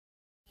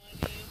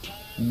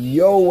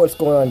Yo, what's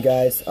going on,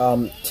 guys?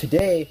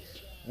 Today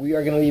we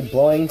are going to be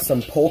blowing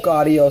some Polk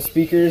Audio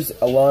speakers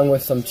along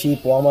with some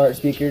cheap Walmart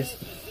speakers.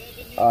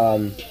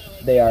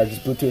 They are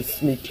just Bluetooth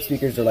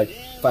speakers. They're like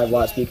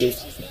 5-watt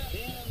speakers.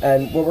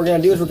 And what we're going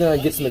to do is we're going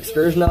to get some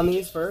excursion on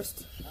these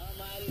first.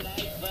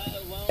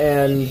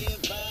 And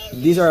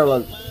these are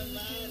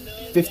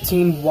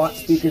 15-watt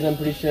speakers, I'm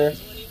pretty sure.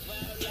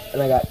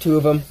 And I got 2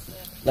 of them.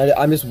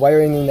 I'm just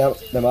wiring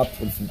them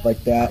up with,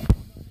 like that.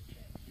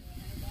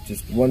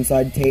 Just one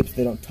side tapes,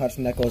 they don't touch,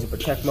 and that goes in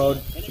protect mode.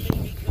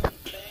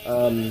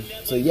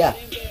 So yeah,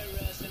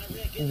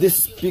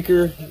 this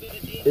speaker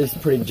is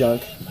pretty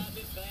junk.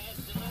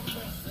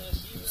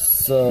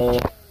 So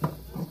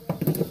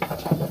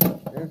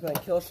we're playing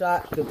Kill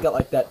Shot. They've got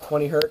like that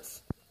 20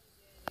 hertz.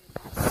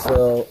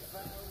 So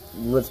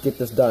let's get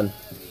this done.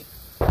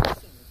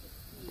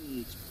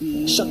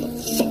 Shut the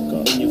fuck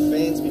up. Your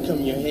fans become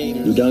your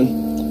haters. You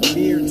done?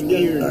 Beard's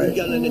weird. Right. You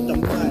gotta let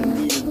them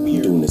fight.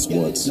 Weird. Doing this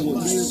once.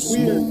 Beard's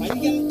weird. Why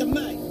you got the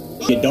mic?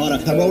 Your daughter,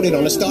 I wrote it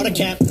on the starter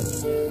cap.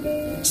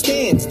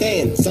 Stand,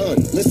 son,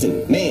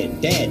 listen, man,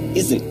 dad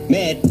isn't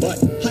mad, but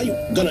how you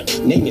gonna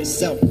name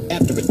yourself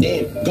after a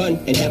damn gun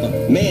and have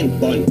a man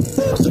bun?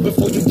 So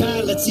before you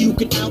die, let's see who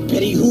can out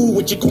petty who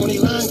with your corny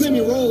lines. Slim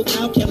your roll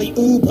out, Kelly,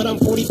 ooh, but I'm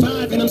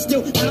 45 and I'm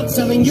still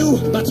outselling you.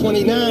 By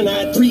 29, I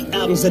had 3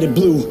 albums that it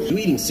blew. You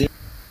eating cereal?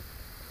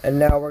 And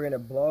now we're gonna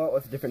blow it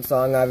with a different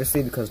song,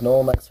 obviously, because no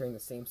one likes hearing the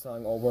same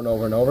song over and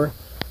over and over.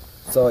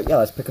 So yeah,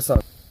 let's pick a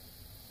song.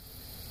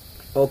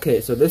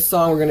 Okay, so this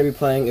song we're going to be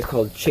playing is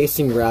called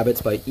Chasing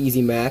Rabbits by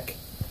Easy Mac.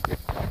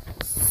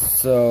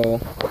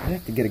 So, I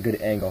have to get a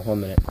good angle, 1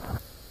 minute.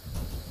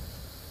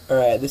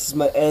 Alright, this is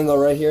my angle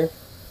right here.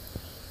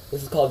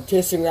 This is called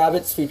Chasing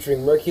Rabbits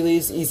featuring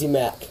Mercules, Easy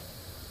Mac.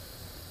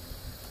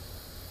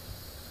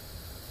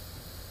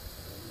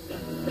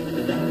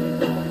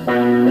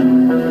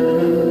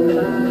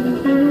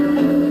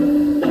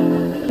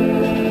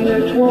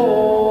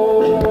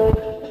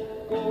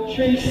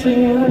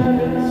 Chasing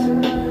rabbits.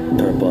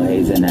 Purple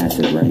haze and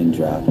acid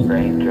raindrops.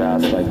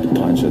 Like the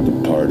punch at the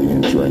party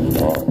and drink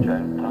pop.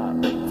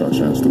 Got a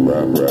chance to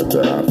rap right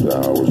there after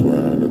hours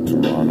wearing the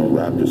Toronto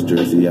Raptors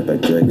jersey up at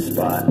Drake's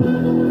spot.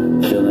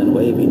 Feeling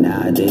wavy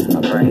nowadays,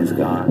 my brain's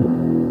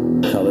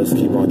gone. Colors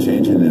keep on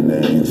changing and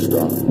they ain't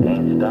stop.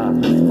 Lean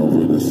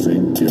over the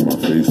sink, get my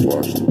face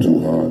washed, too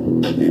hot.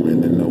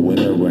 Even in the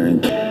winter wearing.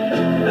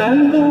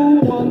 And the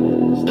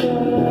ones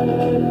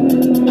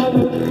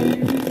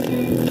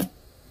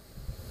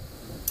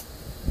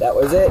That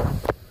was it.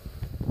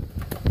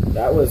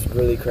 That was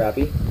really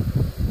crappy.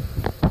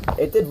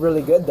 It did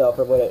really good though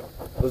for what it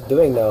was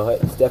doing though.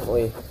 It's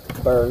definitely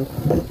burned.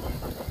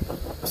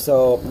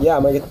 So yeah,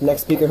 I'm gonna get the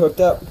next speaker hooked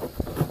up.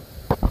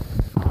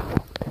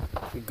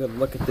 Take a good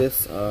look at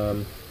this.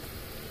 I'm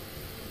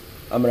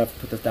gonna have to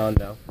put this down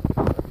now.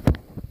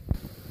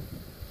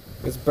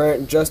 It's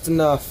burnt just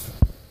enough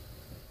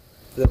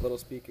for that little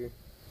speaker.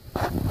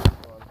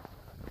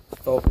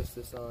 Let's focus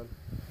this on.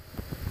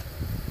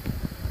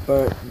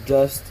 Burnt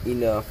just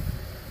enough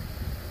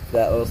for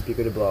that little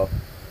speaker to blow.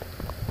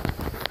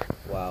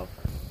 Wow.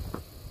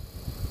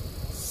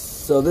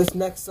 So this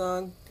next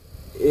song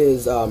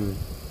is a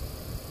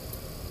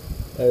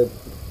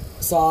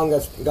song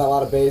that's got a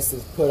lot of bass.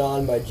 It's Put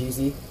On by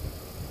Jeezy.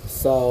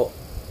 So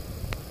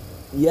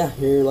yeah,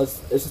 here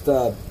it's just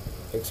a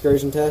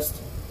excursion test.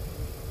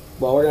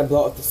 Well, we're gonna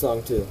blow it with the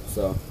song too.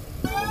 So.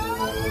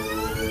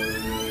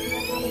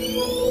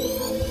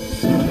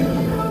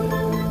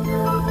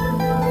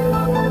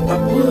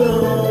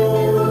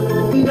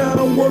 Now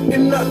I'm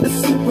working out the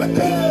super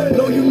A.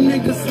 Know you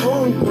niggas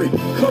hungry.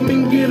 Come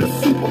and get a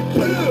super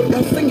plate.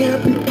 Y'all sing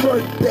happy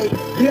birthday.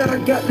 Yeah, I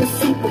got this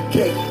super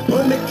cake.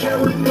 100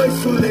 carat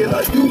bracelet.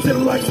 I use it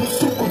like some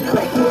super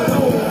plate. Put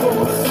on for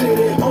my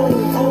city. On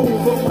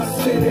for my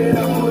city. I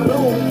put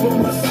on for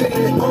my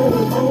city.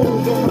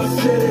 On for my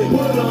city.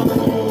 Put on.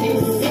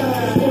 East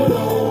side. Put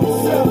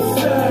on. South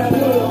side.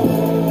 Put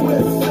on.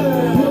 West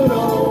side. Put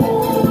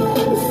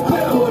on. I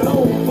put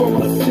on for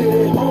my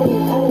city.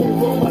 On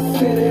for my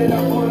city. I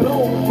put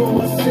on for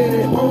my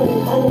city.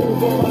 On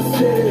for my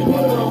city. Put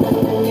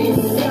on.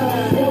 East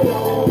side. Put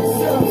on.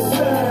 South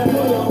side.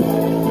 Put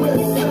on.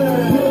 West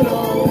side. Put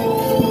on.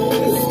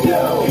 Let's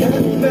go.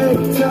 Hat back,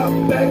 top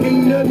back,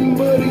 ain't nothing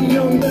but a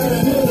young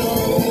man. Put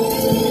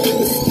on.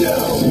 Let's go.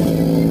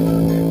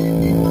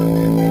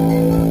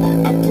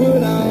 I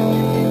put on.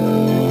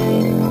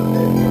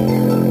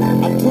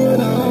 I put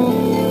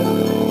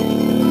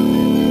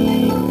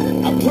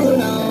on. I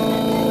put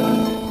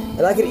on.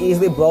 And I could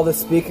easily blow the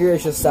speaker.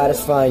 It's just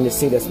satisfying to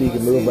see the speaker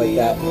move like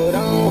that. I put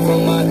on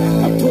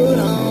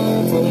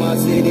for my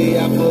city.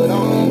 I put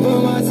on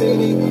for my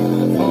city.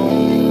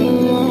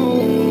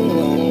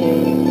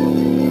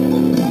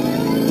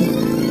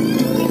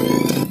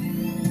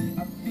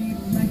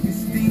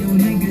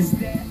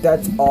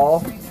 That's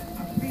all.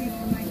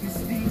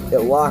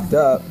 It locked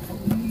up.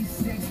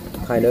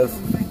 Kind of.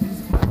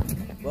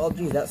 Well,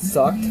 geez, that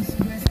sucked.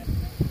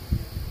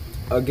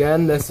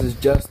 Again, this is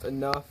just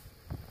enough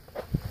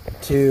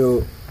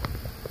to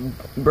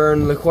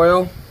burn the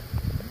coil.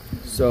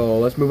 So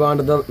let's move on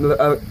to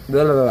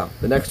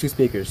the next two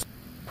speakers.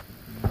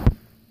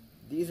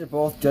 These are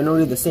both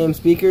generally the same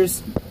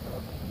speakers,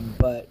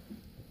 but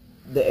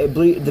the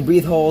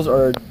breathe holes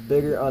are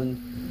bigger on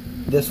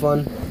this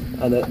one,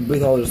 and the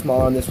breathe holes are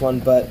smaller on this one.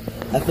 But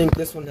I think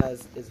this one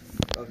is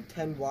a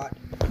 10 watt,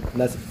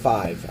 and that's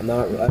 5. I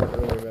don't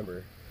really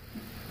remember.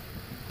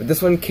 But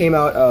this one came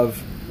out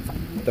of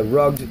the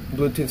rugged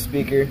Bluetooth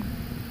speaker,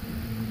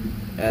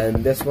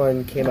 and this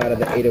one came out of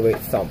the 808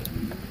 thump.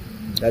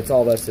 That's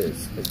all this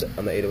is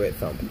on the 808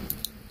 thump.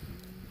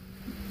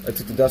 I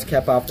took the dust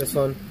cap off this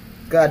one.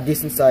 It's got a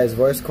decent sized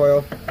voice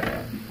coil,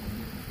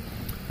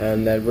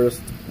 and then we're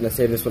just gonna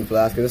save this one for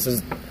last,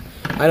 because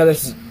I know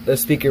this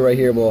speaker right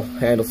here will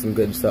handle some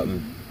good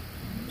something.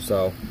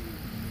 So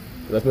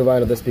let's move on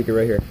to this speaker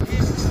right here.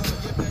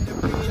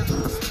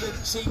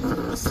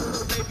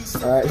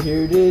 Alright,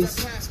 here it is.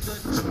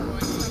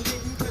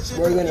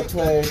 We're gonna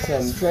play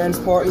some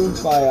Transporting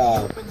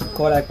by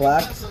Kodak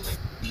Black.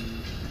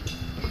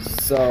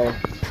 So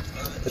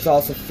it's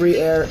also free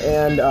air,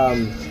 and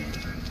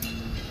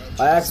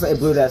I accidentally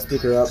blew that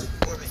speaker up. So.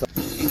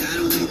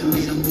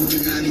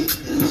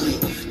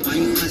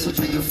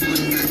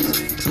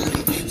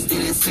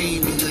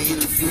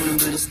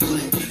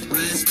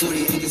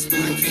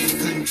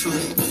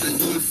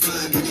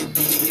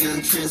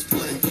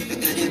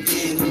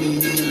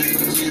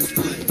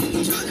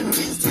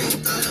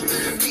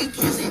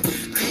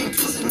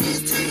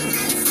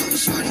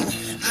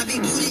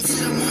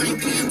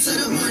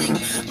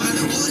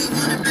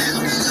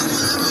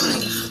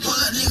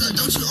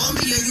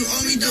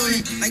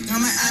 Like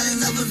I'm an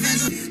island of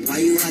adventure. Why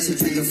you watching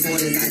drinking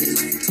 40? I just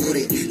told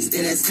it.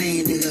 Still that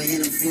same nigga in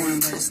a foreign,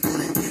 but it's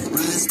stolen.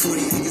 Ryan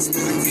Scotty, I can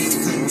sport it,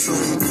 can't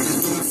control it. I'm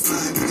doing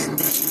fine, got that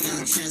thing,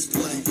 I'm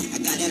transporting. I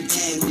got that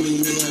bag on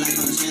me, nigga, like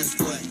I'm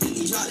transporting.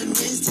 He dropped the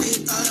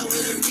mixtape, thought I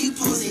would've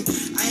reposted.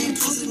 I ain't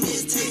posting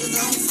mixtape, cause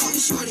I don't fuck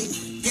with shorty.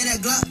 Yeah,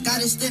 that Glock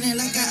got it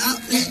standing like an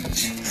outlet.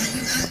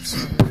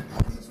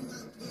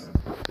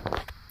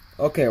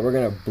 Okay, we're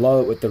gonna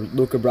blow it with the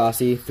Luca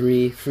Brasi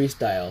 3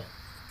 freestyle.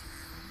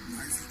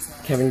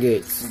 Kevin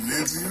Gates.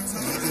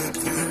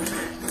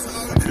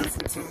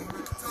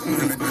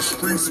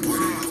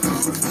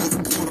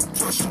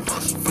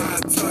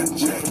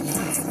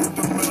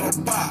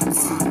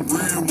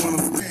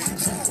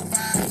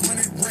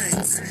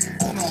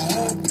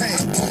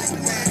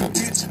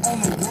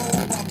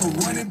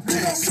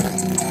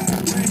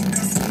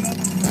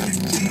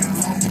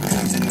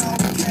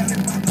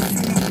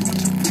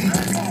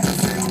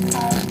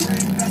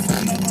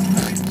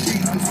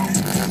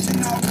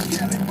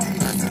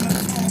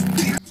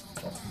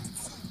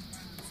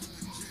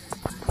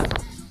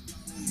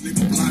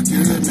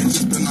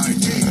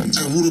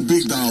 Hey, who the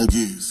big dog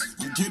is?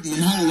 I'm getting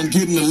them whole, I'm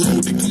getting the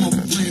load. They come off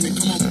the plane, they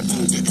come off the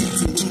boat, they come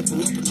to will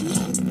pull up in the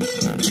load.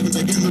 Niggas,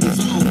 they give me the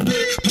zone.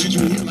 Hit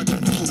you here like a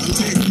phone. I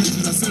take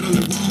missions, I settle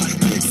it wrong. Like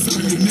big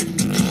son, your nigga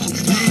be gone.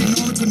 They ain't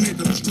on the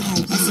connect, I'm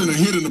strong. I send a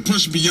hit and the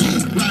pressure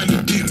beyond. Ride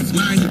the business,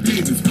 mind your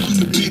business. I'm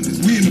the business,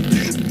 we in the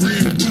business.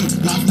 Bread and butter,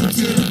 lock the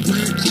material,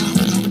 bread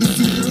crumbs, I'm the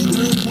cereal.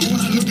 Real boy,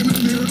 when I look in the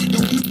mirror,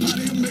 don't in the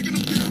body, I'm making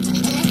a miracle.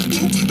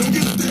 Don't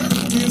get scared,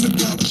 we in the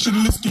dark,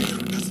 shouldn't look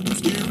scared. That's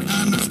scary,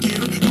 I'm not scared.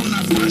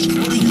 What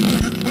are you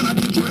wearing? When I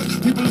get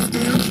dressed, people are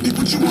staring. Think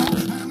what you want.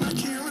 I am not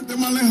caring. Then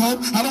my little hoe,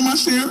 I don't mind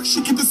sharing.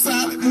 She keep it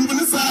silent, moving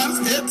in silence.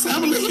 Every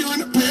time I look here in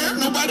the pair.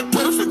 Nobody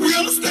perfect, we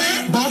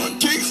understand. Bought her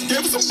kicks,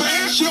 gave her some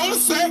bands. She on the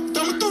sack,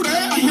 thumbing through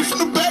that. I hit from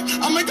the back,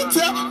 I make a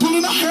tap,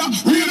 pulling her hair.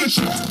 We in the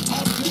trap.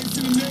 All the legs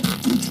in the neck.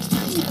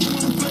 Still sitting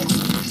on the flex.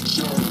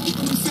 Sure,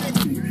 keeping them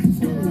sexy.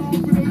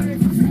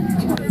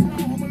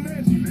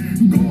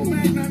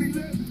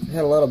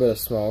 Had a little bit of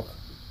smoke,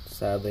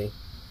 sadly.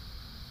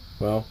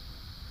 Well,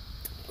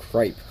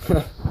 cripe.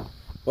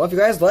 Well, if you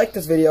guys like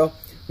this video,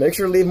 make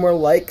sure to leave more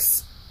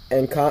likes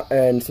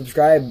and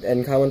subscribe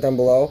and comment down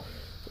below,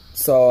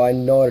 so I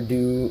know how to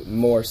do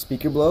more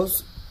speaker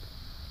blows.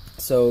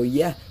 So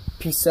yeah,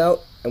 peace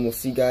out, and we'll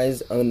see you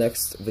guys on the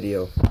next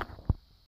video.